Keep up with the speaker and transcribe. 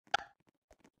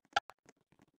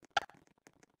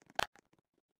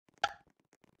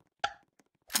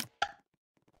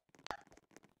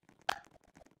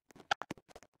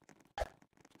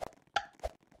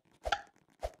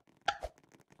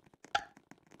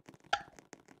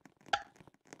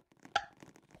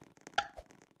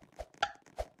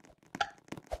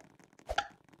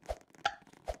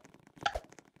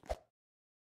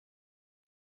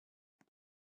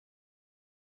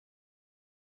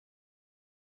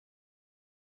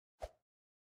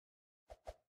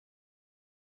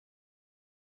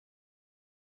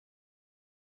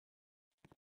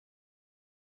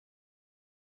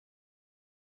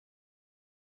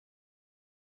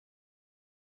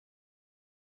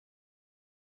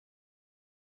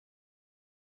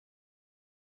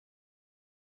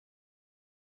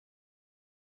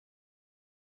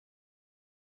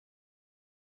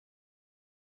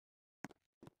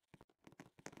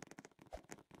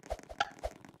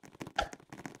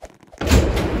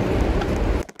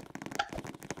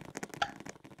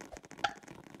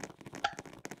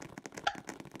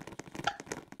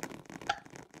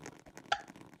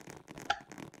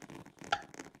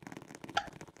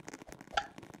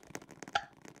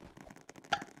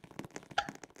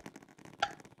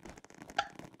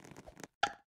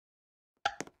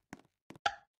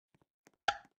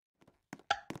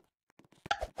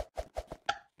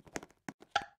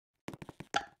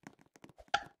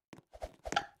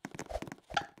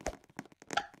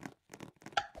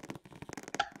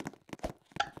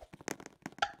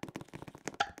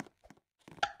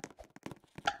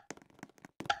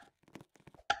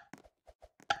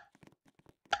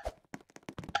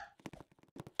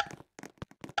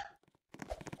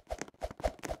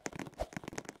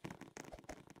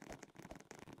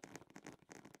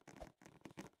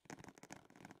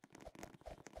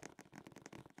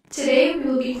Today we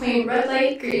will be playing red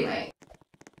light, green light.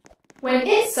 When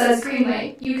it says green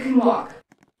light, you can walk.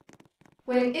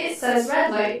 When it says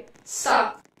red light,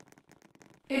 stop.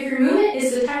 If your movement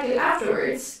is detected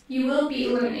afterwards, you will be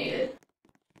eliminated.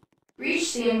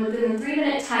 Reach the end within the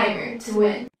 3-minute timer to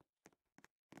win.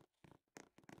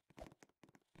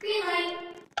 Green light.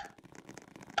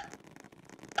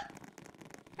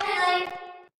 Red light.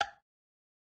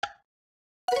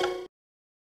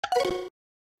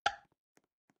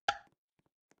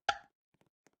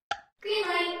 Green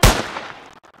light.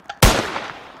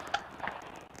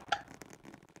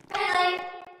 Red light.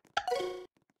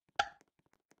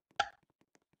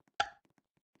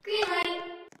 Green light.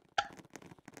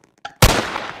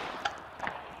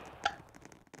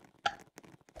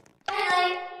 Red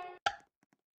light.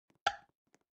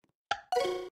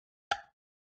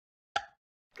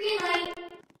 Green light.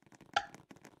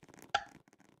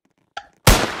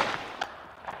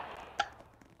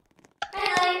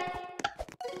 Red light.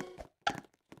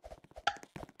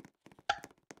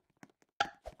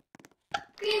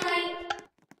 Green light.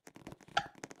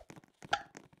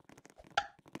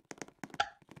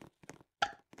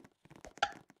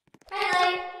 Red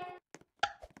light.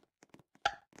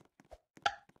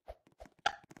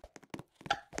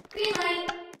 Green light.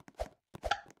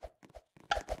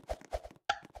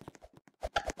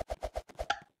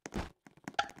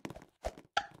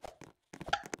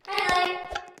 Red light.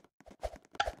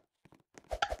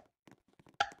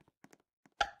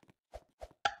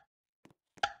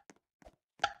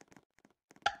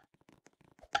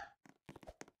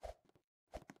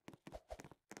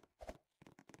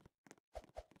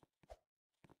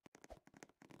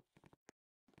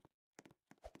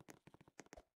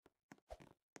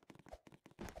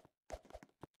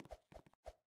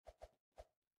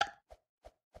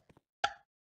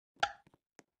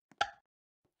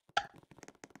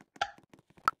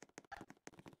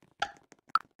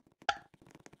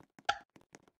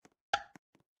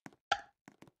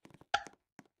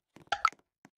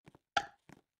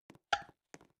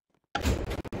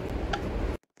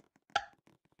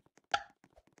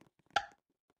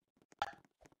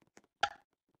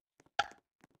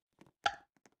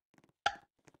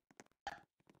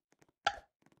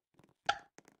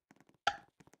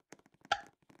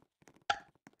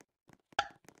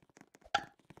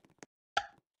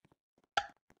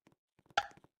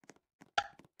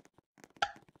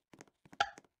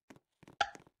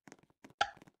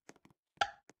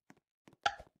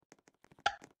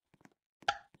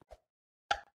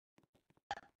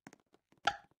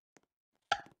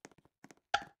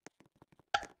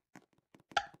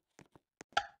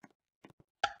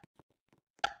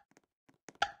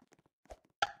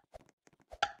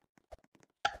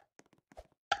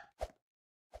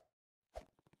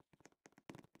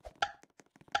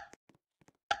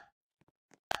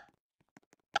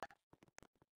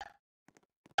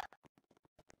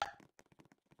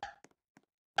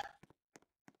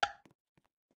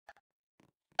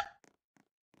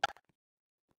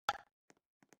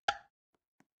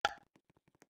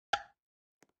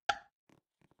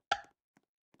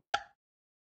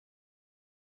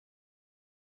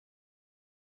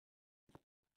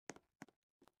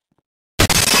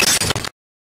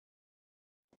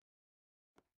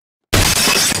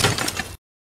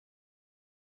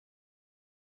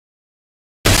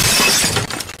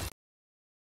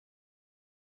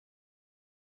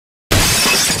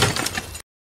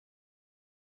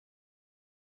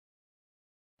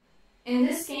 In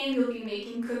this game, you'll be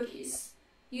making cookies.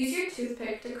 Use your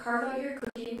toothpick to carve out your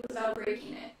cookie without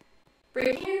breaking it.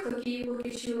 Breaking your cookie will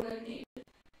get you eliminated.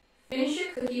 Finish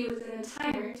your cookie within the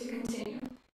timer to continue.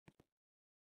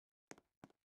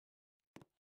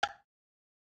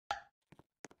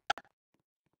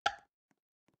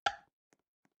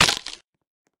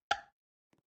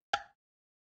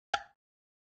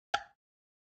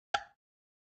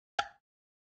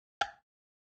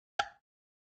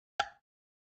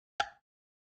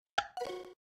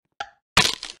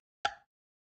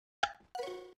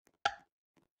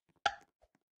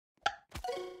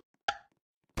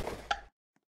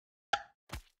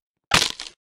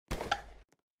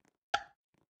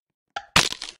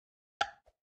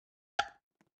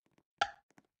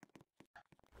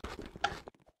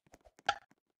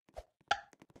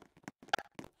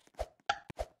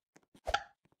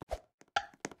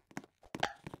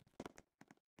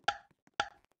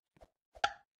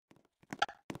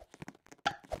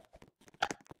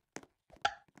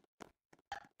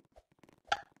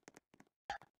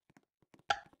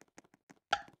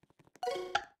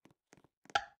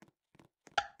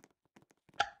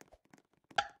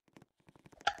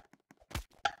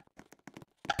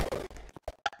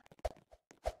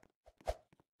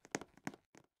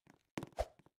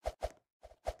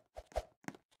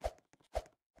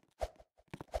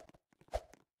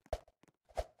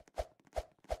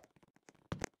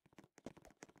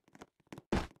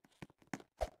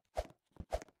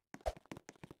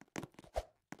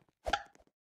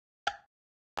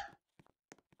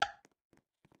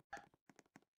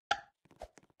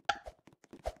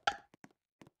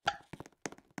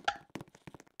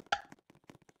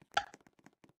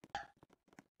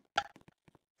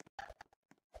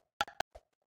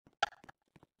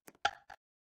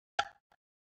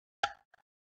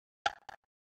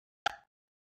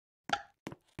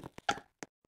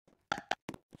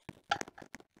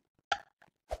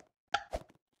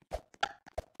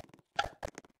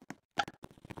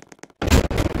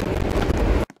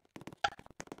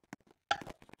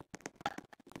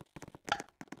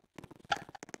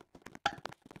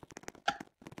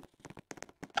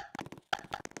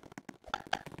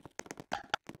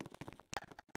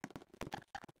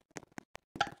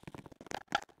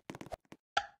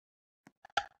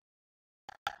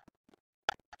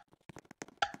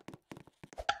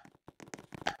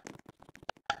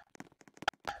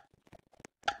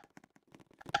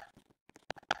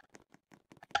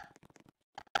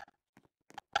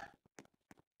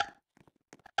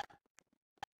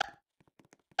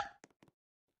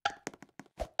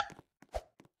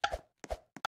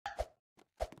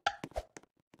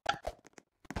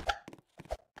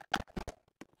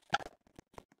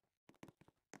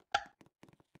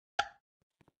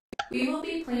 We will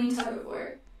be playing tug of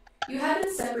war. You have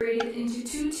been separated into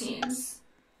 2 teams.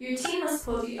 Your team must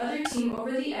pull the other team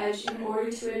over the edge in order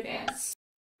to advance.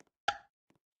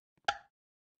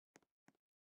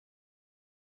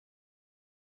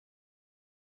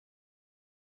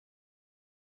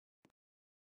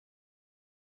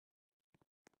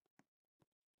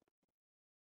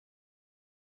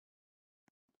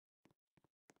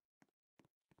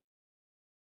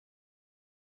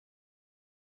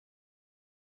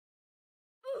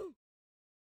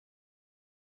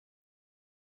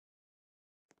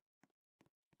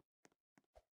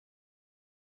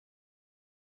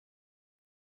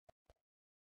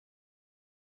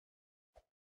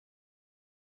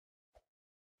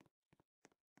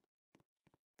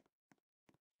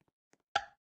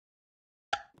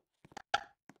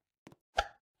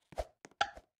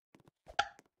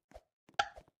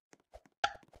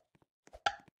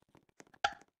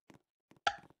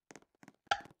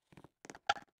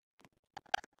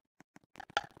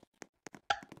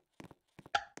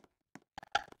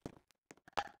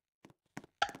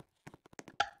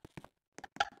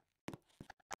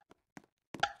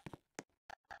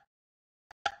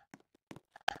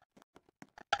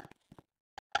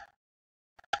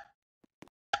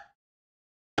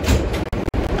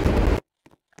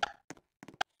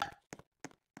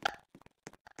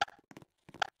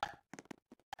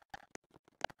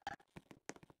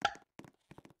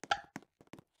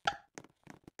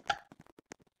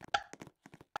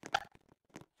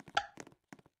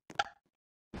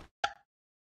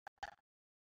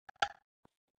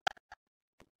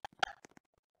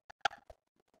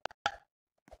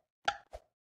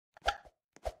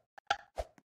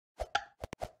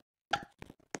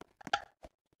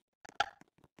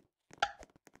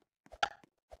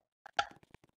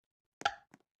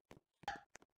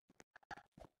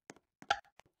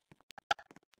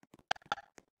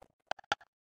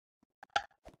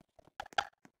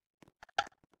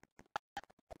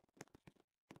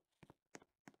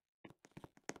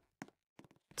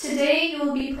 Today you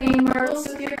will be playing marbles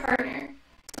with your partner.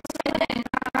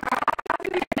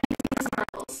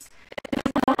 Marbles.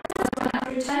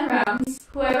 After 10 rounds,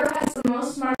 whoever has the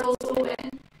most marbles will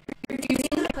win. Refusing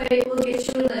to play will get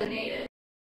you eliminated.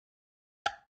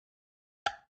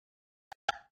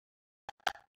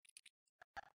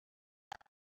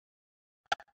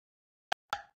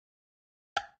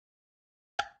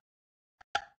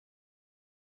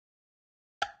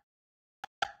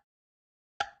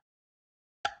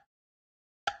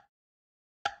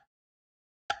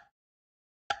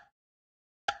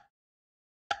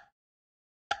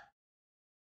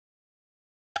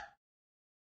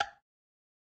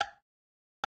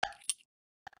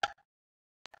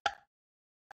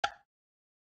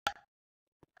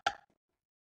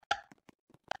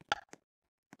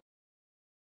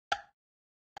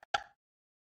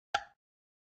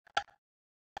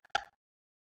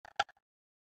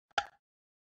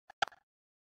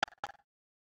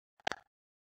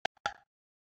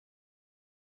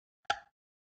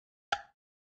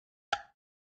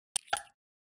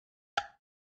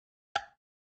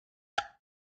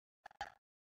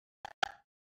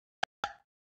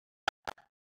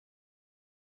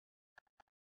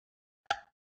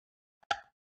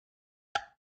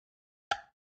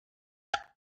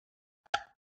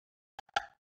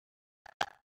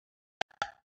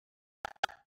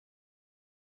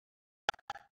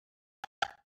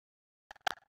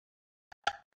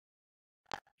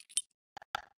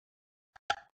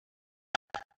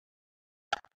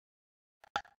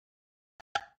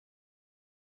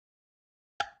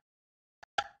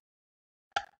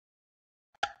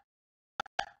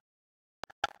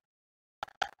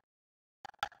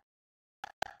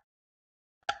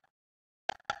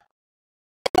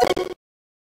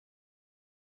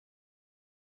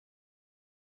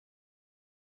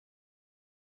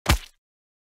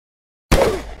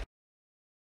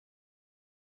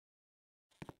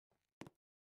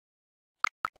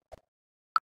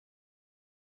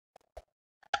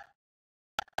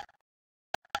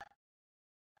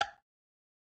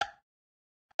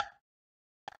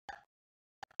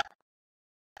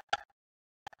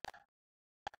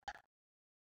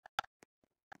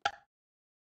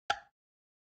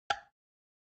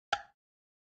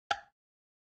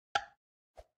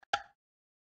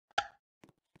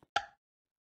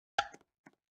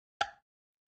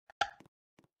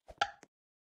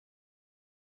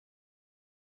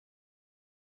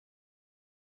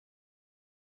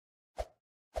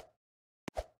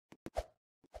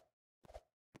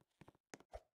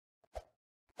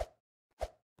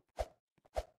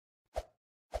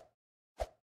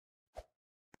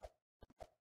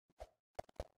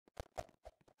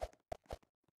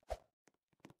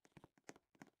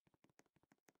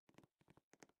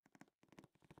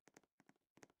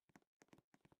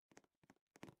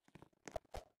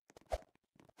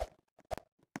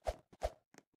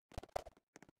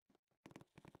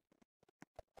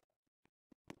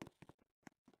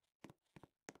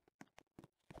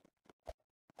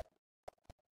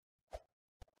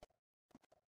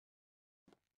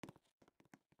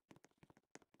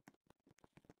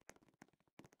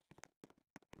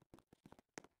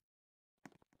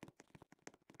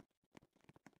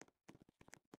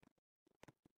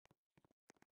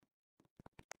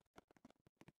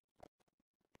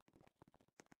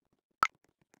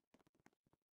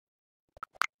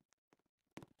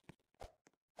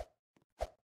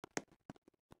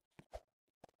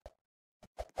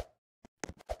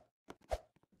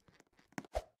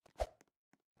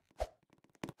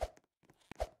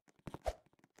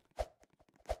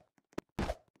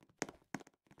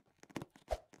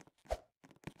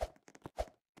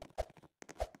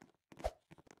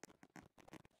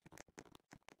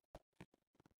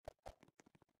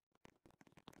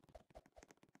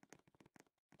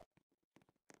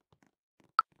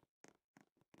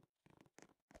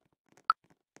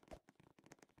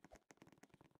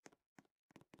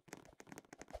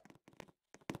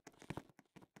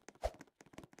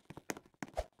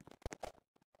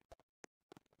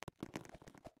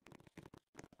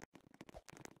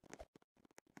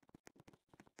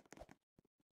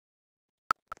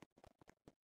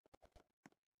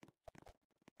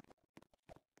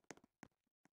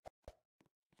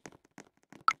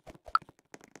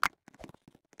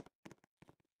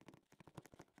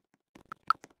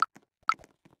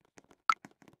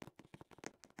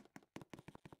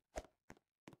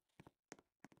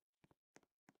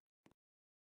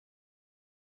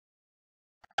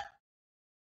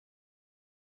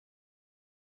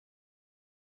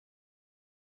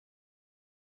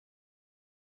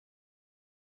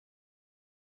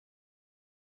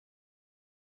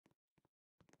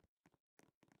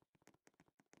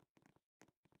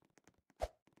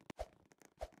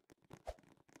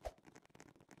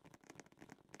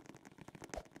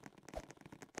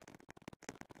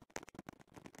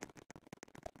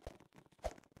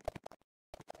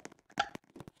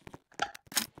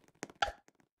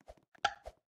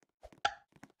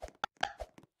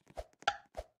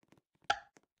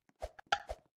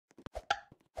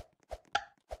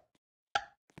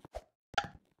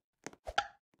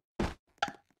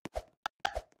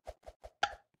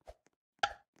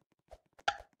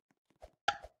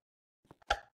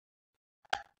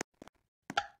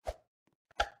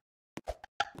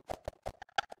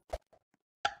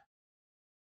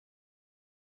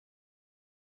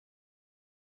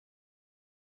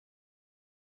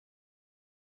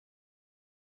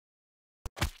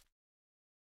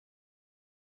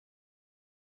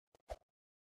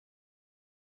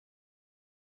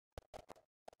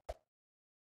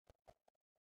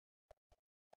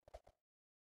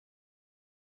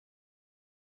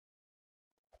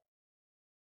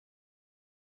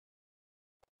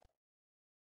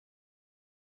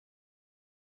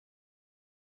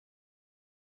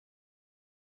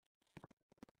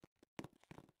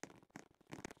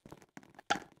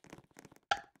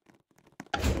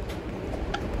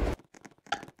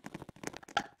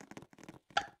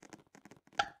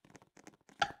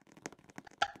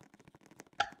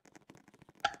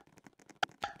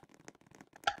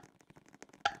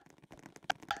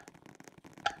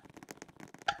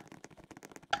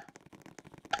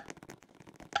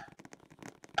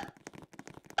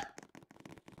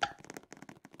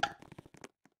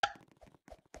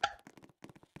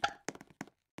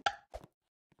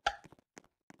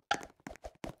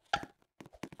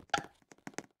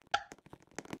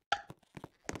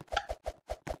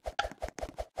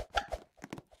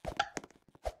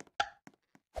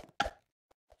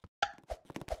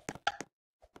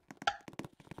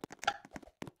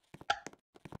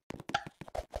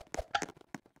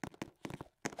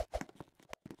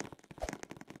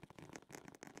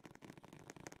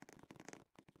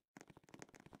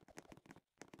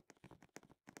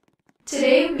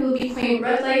 point, we will be playing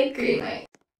red light, green light.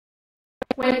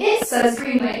 When it says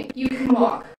green light, you can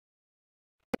walk.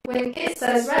 When it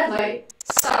says red light,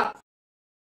 stop.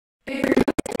 If your movement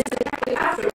is detected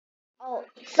after. Oh,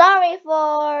 sorry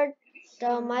for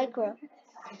the micro,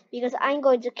 because I'm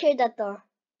going to kill that door.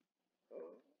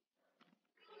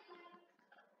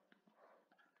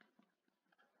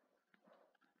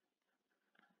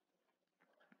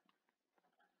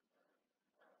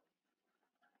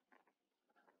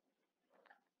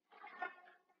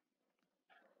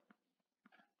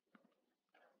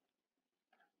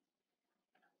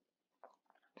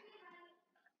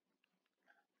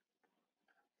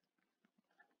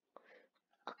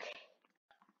 Okay.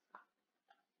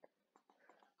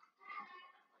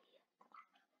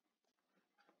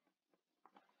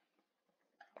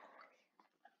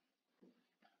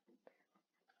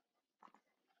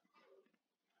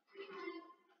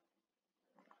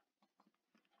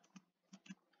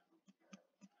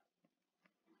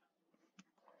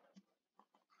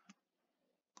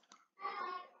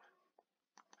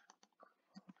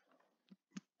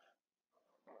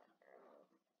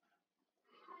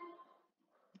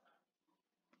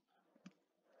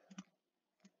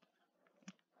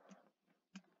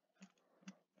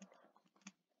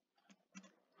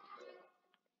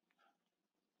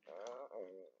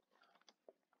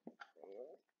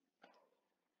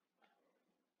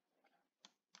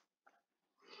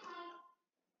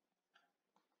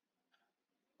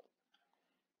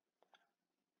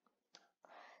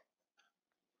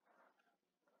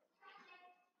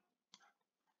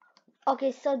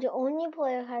 Okay, so the only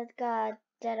player has got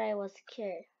that I was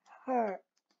scared. Her.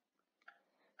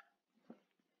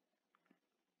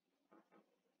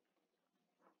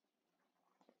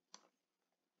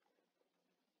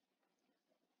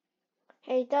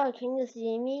 Hey dog, can you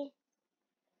see me?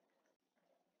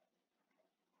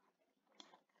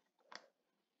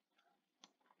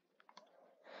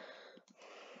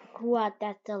 What?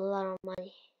 That's a lot of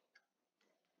money.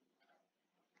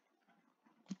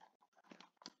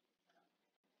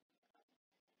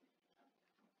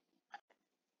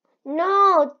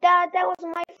 No, that was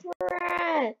my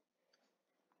friend.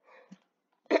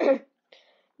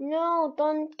 No,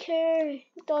 don't care.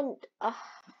 Don't.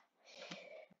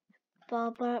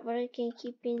 But I can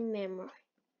keep in memory.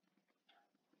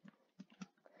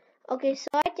 Okay, so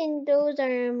I think those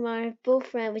are my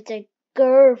boyfriend with a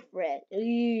girlfriend.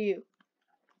 Ew.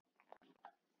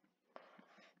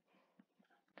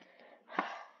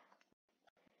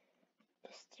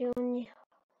 That's the only.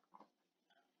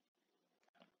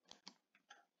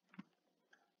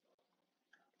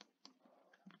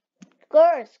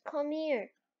 Girls, come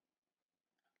here.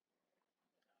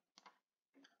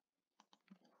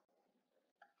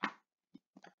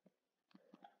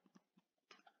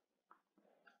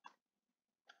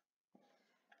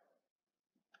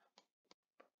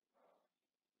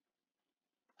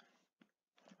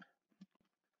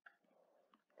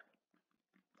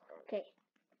 Okay,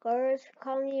 girls,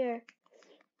 come here.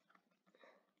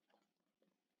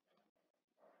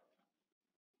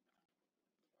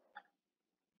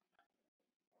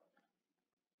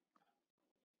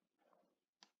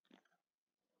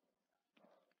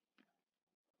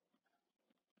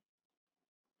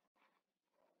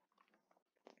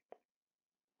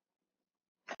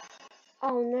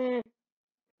 Oh man.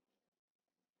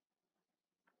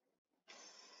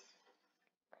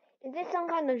 Is this some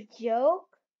kind of joke?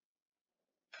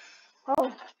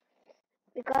 Oh,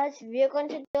 because we're going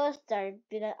to do a star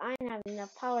because I don't have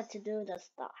enough power to do the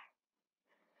star.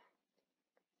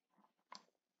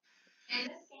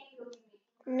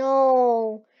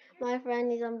 No, my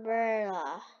friend is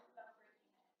umbrella.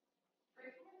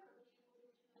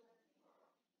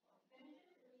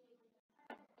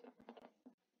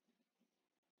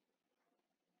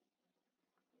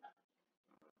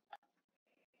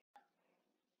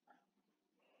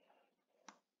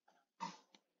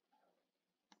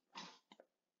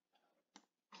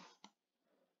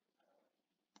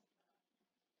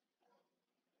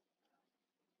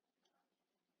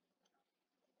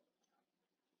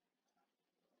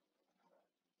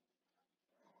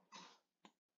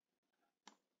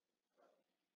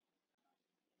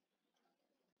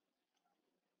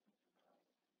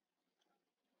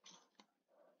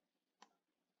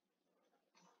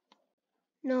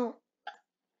 No.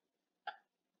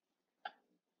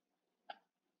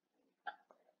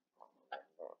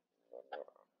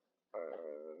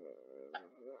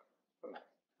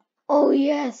 Oh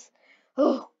yes.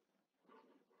 Oh.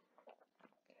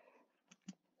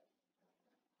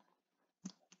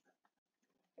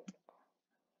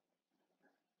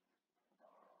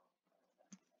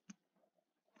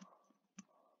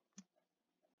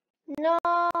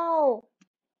 No!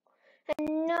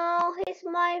 No, he's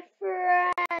my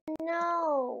friend.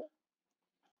 No.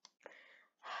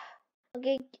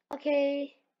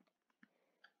 Okay.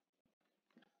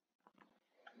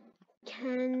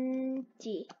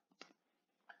 Candy.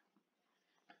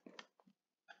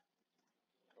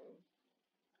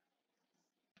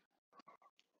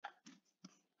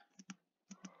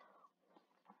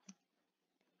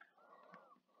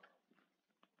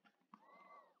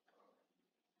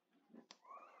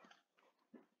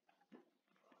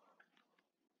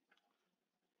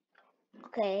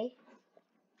 Okay.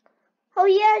 Oh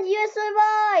yes, you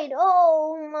survived.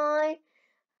 Oh my.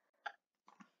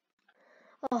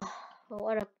 Oh,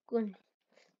 what a good.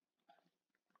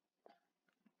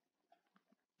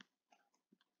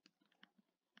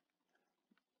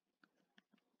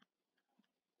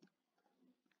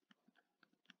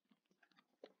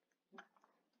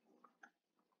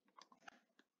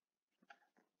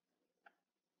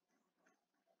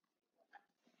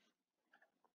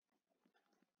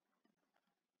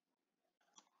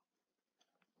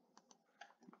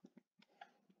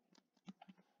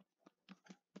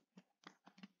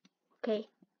 Okay.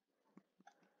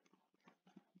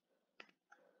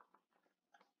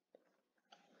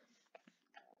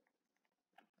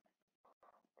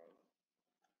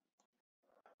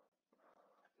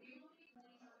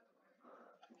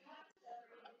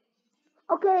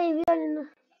 Okay, we are in.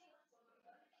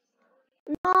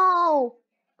 No.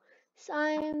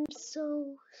 I'm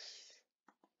so.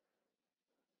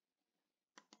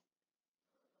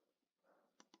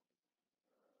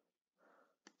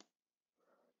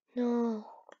 No.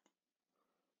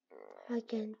 I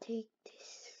can take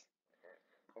this.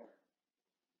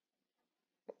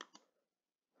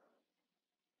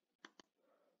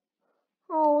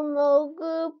 Oh no,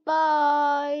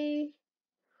 goodbye.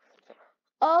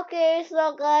 Okay,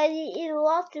 so guys, it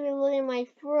was really my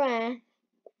friend.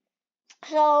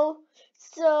 So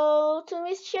to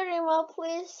Miss Shirima,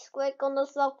 please click on the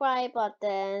subscribe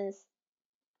buttons.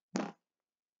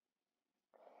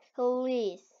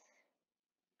 Please.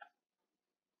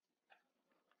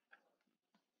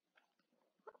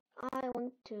 I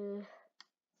want to.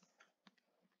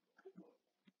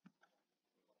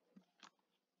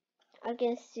 I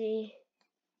can see.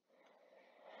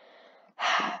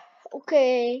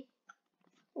 Okay.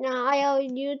 Now I have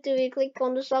you to click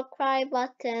on the subscribe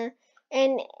button,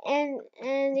 and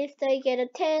if they get a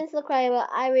 10 subscriber,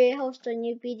 I will host a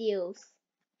new videos.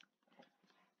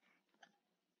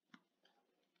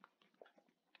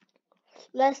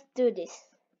 Let's do this.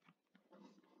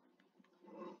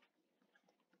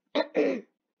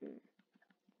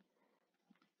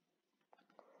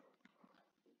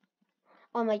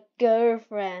 Oh, my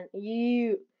girlfriend,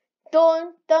 you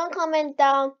don't comment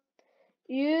down.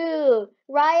 You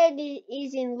Riot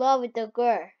is in love with the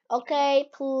girl. Okay,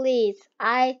 please.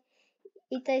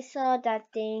 If I saw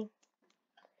that thing,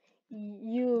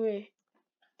 you.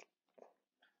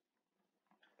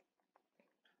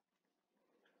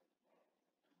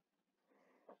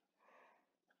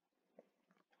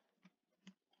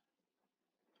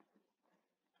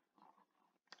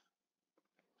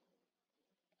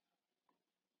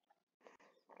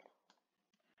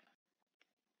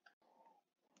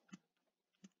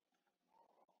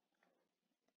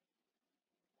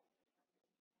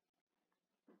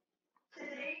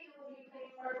 Today you will be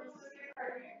playing marbles with your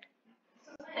partner.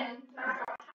 So then, knock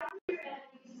out half of your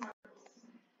enemy's marbles.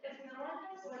 If no one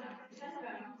has won after 10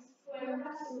 rounds, whoever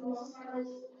has the most marbles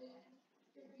will win.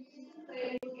 Refusing to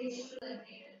play will get you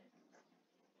eliminated.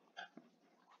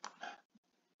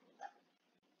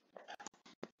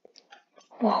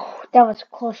 Whoa, that was a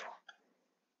close one.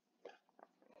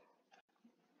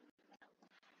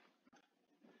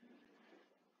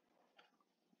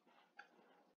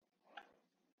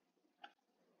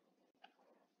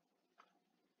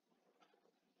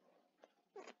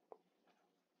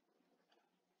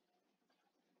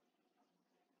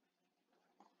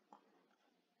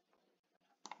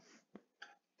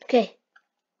 Okay.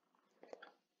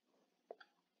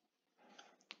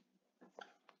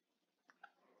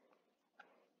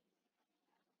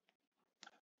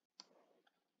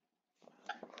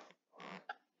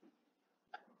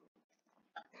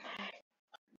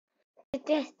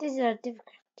 This is a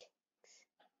difficult.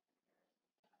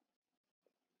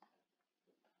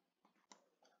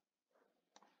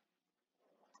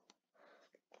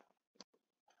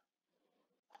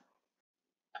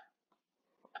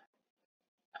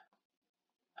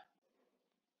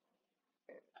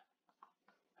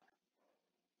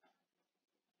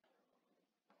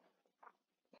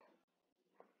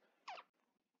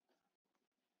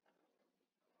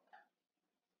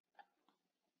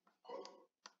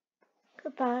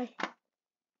 Goodbye.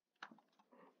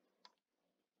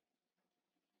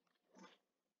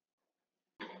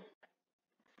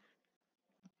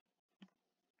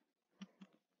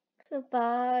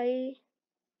 Goodbye.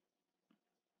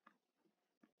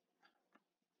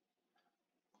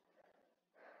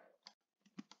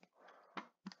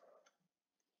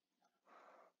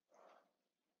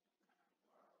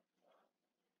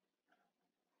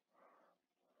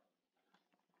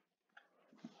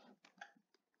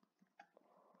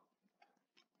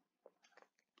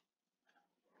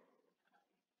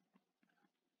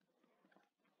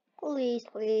 Please,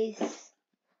 please.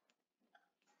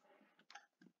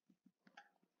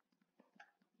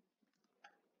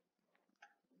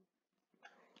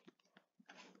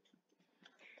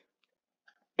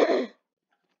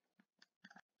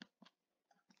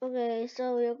 Okay,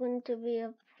 so we're going to be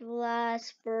a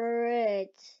flash bird.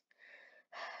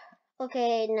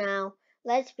 Okay, now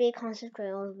let's be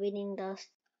concentrated on reading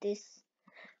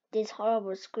this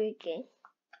horrible squeaking.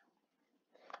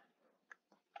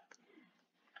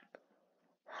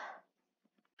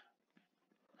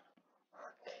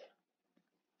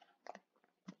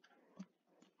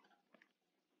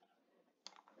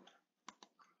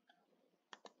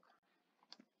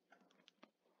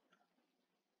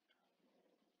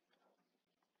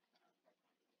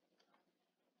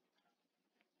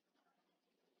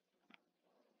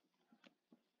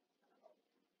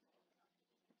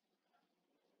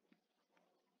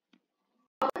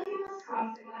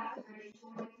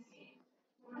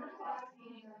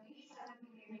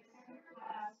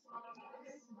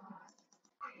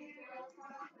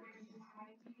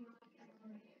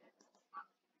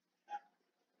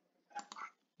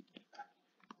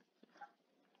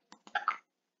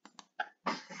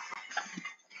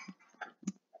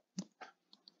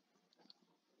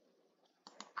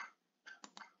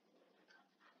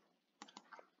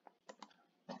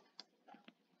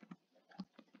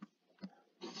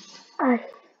 Okay.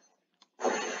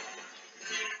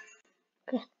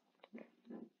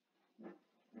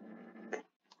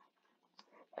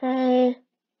 Okay.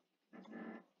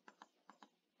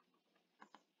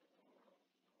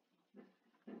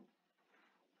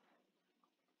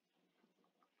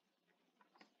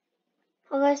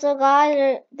 Okay, so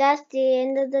guys, that's the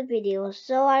end of the video.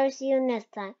 So I will see you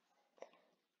next time.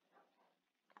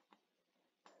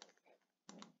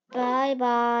 Bye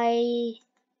bye.